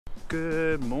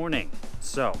Good morning.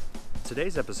 So,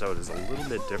 today's episode is a little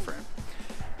bit different.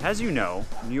 As you know,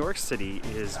 New York City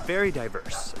is very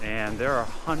diverse, and there are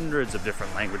hundreds of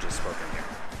different languages spoken here.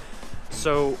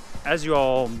 So, as you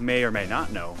all may or may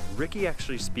not know, Ricky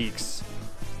actually speaks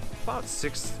about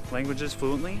 6 languages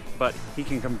fluently, but he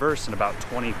can converse in about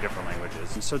 20 different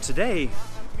languages. And so today,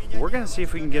 we're gonna see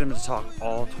if we can get him to talk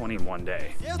all 20 in one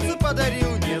day.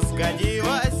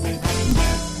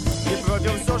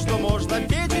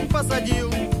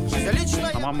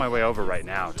 I'm on my way over right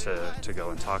now to go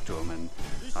and talk to him, and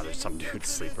there's some dude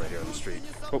asleep right here on the street.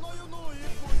 Oh.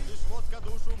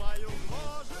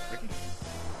 Ricky?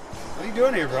 What are you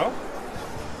doing here, bro?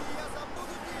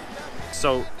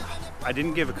 So, I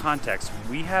didn't give a context.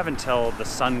 We have until the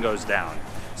sun goes down.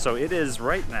 So it is,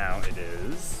 right now, it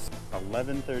is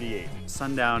 11:38.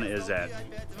 Sundown is at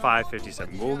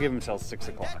 5:57. We'll give him until 6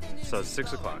 o'clock. So it's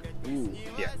 6 o'clock. Ooh.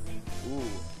 Yeah. Ooh.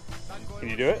 Can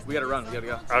you do it? We gotta run, we gotta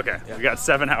go. Okay, yeah. We got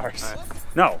 7 hours. Right.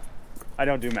 No, I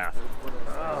don't do math.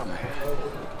 Oh, man.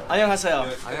 안녕하세요.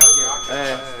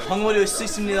 한국말이 수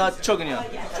있습니다. 조금요.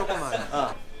 조금만.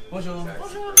 Bonjour.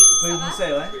 Bonjour. Vous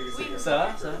ouais? Ça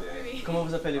va? Ça va? Comment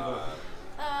vous appelez-vous?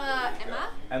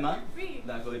 Emma. Emma? Oui.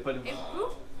 D'accord, et pas de Et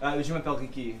vous? Je m'appelle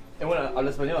Ricky. Et bueno,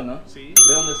 habla español, ¿no? Sí.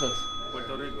 ¿De dónde sos?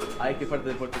 Puerto Rico. ¿Ay, qué parte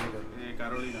de Puerto Rico?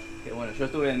 Carolina. Que bueno, yo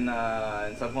estuve en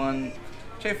San Juan.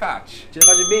 Ce faci? Ce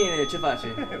faccio bene, ce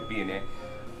faccio? Bene.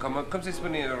 Come si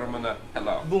spune in romano?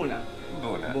 Hello. Buona.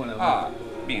 Buona. Buona. Ah,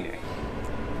 bene.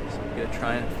 So we're gonna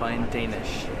try and find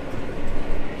Danish.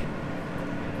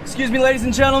 Excuse me, ladies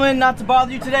and gentlemen, not to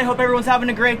bother you today. Hope everyone's having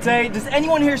a great day. Does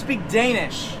anyone here speak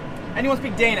Danish? Anyone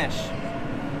speak Danish?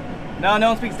 No, no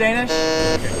one speaks Danish?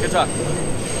 Okay, good talk.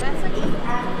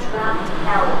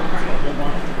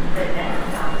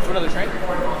 Another train?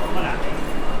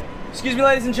 Excuse me,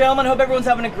 ladies and gentlemen, hope everyone's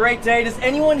having a great day. Does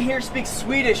anyone here speak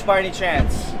Swedish by any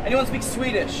chance? Anyone speak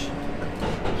Swedish?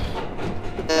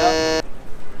 No?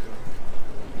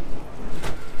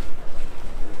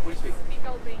 What do you speak? Speak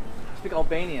Albanian. Speak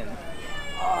Albanian.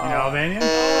 You know Albanian?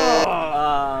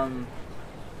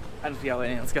 I don't speak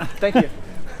Albanian. Let's go. Thank you.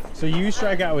 So you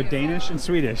strike out with Danish and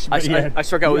Swedish. I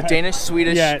struck out with Danish,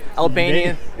 Swedish,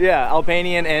 Albanian,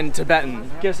 Albanian and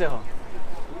Tibetan. कैसे हो?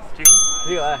 ठीक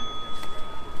है.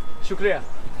 शुक्रिया.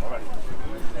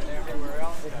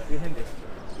 Hindi.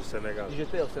 Senegal.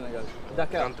 J'étais au Sénégal.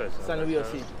 Dakar. Saint-Louis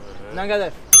aussi.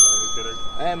 Nangadef.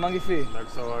 Mangifi.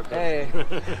 Hey. Do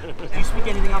you speak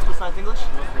anything else besides English?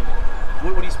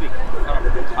 What do you speak?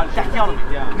 تحكي عربي.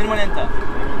 من وين أنت؟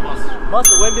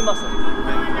 مصر. وين بمصر؟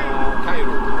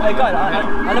 كايرو. اي قاعد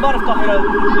انا بعرف القاهره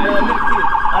من كثير.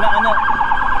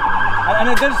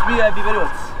 انا درس ببيروت.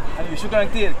 حبيبي شكرا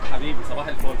كثير. حبيبي صباح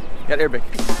الفل. يا Arabic.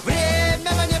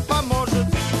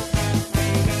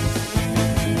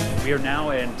 We are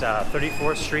now at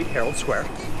 34th Street, Herald Square.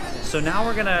 So now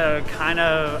we're gonna kind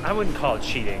of, I wouldn't call it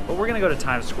cheating, but we're gonna go to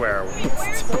Times Square.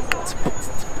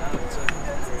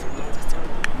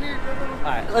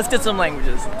 Alright, let's get some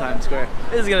languages in Times Square.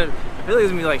 This is gonna, I feel like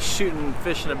it's gonna be like shooting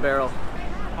fish in a barrel.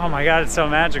 Oh my God, it's so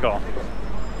magical.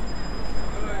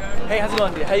 Hey, how's it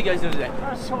going today? How you guys doing today?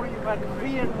 Sorry, but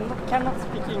we cannot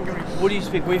speak English. What do you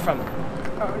speak? Where are you from?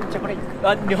 Japanese.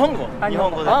 日本語。日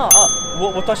本語で。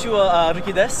私は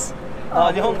Rickyです。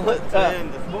日本語。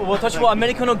私はアメ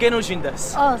リカの芸能人で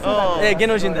す。そうだ。芸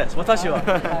能人です。私は。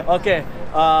OK。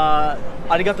あ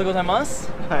りがとうございます。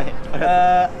はい。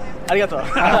ありがとう。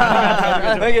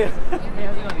Thank you. Hey,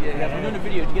 how's it going? Yeah, we're doing a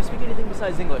video. Do you guys speak anything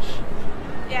besides English?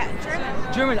 Yeah,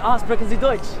 German. German. Sprechen Sie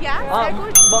Deutsch? Ja, sehr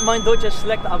gut. Mein Deutsch ist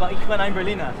schlecht, aber ich bin ein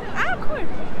Berliner. Ah, cool.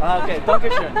 Okay,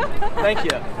 danke schön. Thank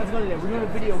you. How's it going today? We're doing a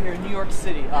video here in New York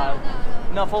City.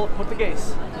 Não falo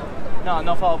português.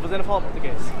 Não falo. Você não fala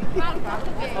português? Falo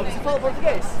português. Você fala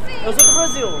português? Sim. Eu sou do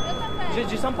Brasil. Eu também.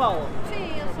 De São Paulo.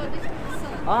 Sim, eu sou de Espírito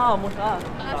Santo. Muito. Nós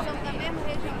somos da mesma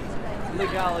região de cidade.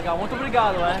 Legal, legal. Muito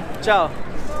obrigado, Ciao.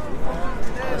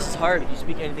 This is hard. Do you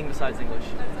speak anything besides English?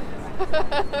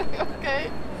 Okay.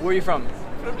 Where are you from?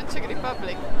 From the Czech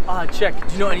Republic. Czech.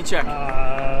 Do you know any Czech?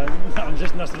 I'm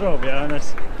just Nostrovia.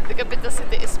 The capital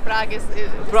city is Prague. Is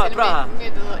Praha.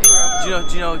 Middle of Europe.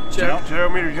 Do you know Czech?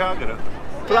 Jeremy Jagger.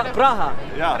 Praha.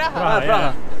 Yeah.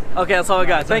 Praha. Okay, that's all I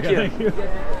got. Thank you.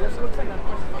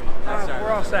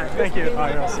 We're all set. Thank you.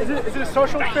 Is it a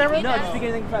social experiment? No, do you speak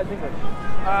anything besides English?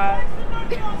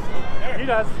 He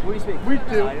does. What do you speak? We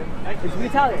do. You speak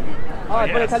Italian?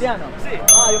 Parli italiano? Sì.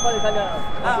 Io parlo italiano.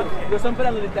 Okay. Io sto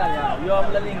imparando l'italiano, io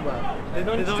amo la lingua. Da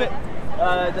dove?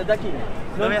 Da chi?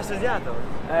 Dove hai studiato?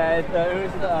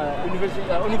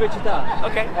 Università.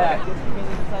 Ok. Yeah.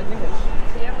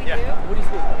 we do. What do you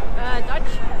speak?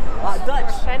 Dutch.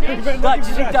 Dutch. Spanish. Dutch,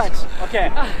 you speak Dutch.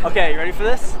 Okay. Okay, you ready for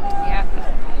this? Yeah.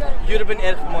 Jullie bent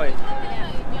erg mooi.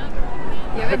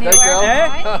 Je bent heel Dankjewel.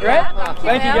 erg mooi. Right? Ja,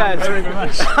 Thank you dankjewel. guys. Thank you very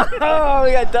much. Oh,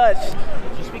 we got Dutch.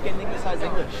 You speak anything besides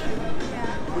English?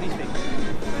 What do you speak?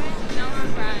 No,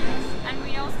 we're French. And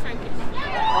we also Turkish.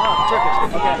 Ah,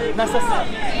 Turkish. Okay. Nasılsın?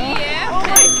 Yeah. Oh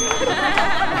my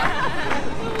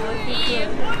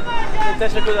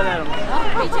Teşekkür ederim.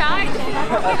 Rica ederim.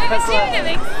 That's Bir şey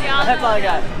demek istiyorum. That's all I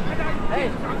got. Hey,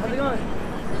 how's it going?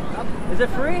 Is it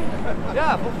free?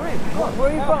 Yeah, for free. Where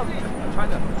are you from?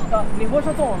 China. 你会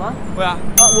说中文吗？会啊。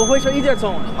我会说一点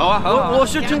中文。好啊，好啊。我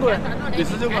是中国人。你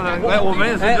是中国人？哎，我们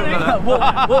也是中国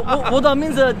人。我的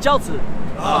名字饺子。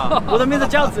啊，我的名字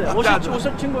饺子，我是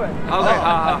中国人。 OK，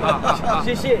 好。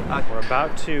谢谢。 We're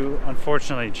about to,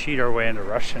 unfortunately, cheat our way into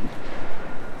Russian.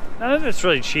 None of it's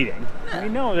really cheating. We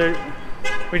know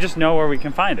we just know where we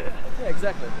can find it. Yeah,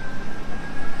 exactly.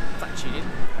 It's not cheating.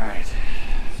 All right.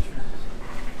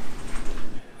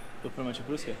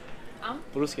 По-русски?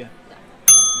 По-русски?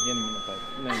 Я не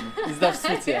понимаю. Издав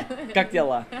Суция. Как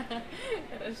дела?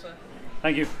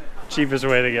 Thank you. Cheapest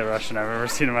way to get Russian I've ever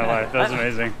seen in my life. That was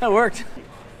amazing. That worked.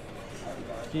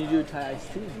 Can you do Thai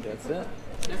iced tea? That's it.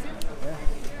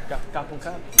 Yeah. Kapun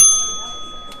kap.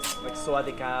 Like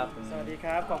Sawadee Kap. Sawadee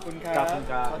Kap, Kapun Kap. Kapun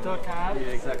Kap. Koto Kap.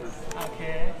 Yeah, exactly.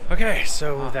 Okay. Okay,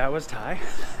 so that was Thai.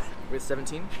 We're at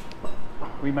 17.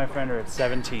 We, my friend, are at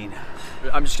 17.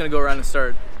 I'm just gonna go around and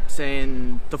start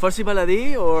saying Tofarsi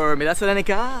Baladi or Mila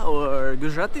Selanika or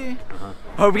Gujarati.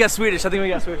 Oh, we got Swedish. I think we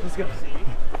got Swedish. Let's go.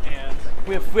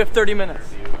 We have 30 minutes.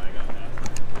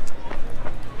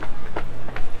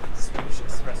 Swedish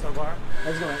espresso bar.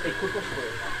 How's it going? Hey, quick question for you.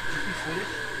 Do you speak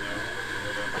Swedish? No.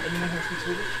 Anyone here speak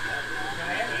Swedish?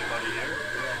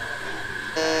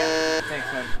 Thanks,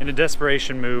 man. In a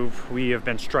desperation move, we have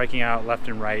been striking out left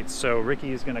and right, so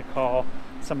Ricky is going to call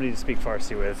somebody to speak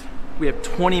Farsi with. We have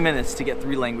 20 minutes to get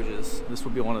 3 languages. This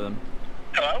will be one of them.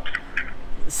 Hello?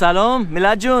 Salam,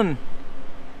 Milajun.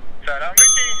 Salam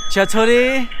Ricky.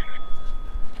 Chatori.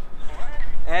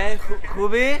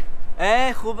 Khubi.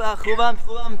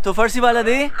 Khubam. To Farsi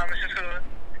baladi.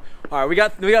 All right, we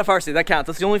got Farsi. That counts.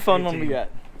 That's the only fun one we got.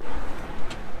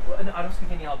 Well, I don't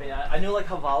speak any Albanian. I know like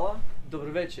Havala.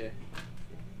 Dobroveche.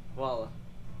 Hvala.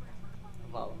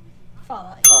 Hvala.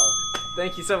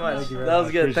 Thank you so much. That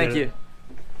was good. Thank you.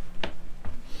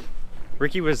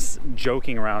 Ricky was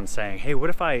joking around saying, hey, what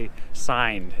if I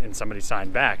signed and somebody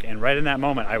signed back? And right in that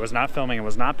moment, I was not filming and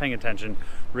was not paying attention.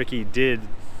 Ricky did,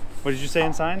 what did you say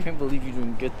in sign? I can't believe you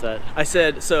didn't get that. I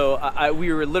said, so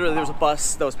we were literally, there was a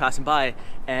bus that was passing by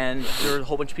and there were a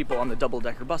whole bunch of people on the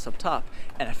double-decker bus up top.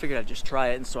 And I figured I'd just try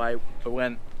it. And so I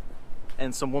went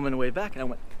and some woman waved back and I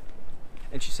went,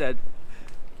 and she said,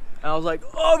 and I was like,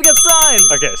 oh, we got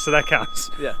signed. Okay, so that counts.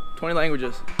 Yeah, 20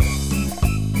 languages.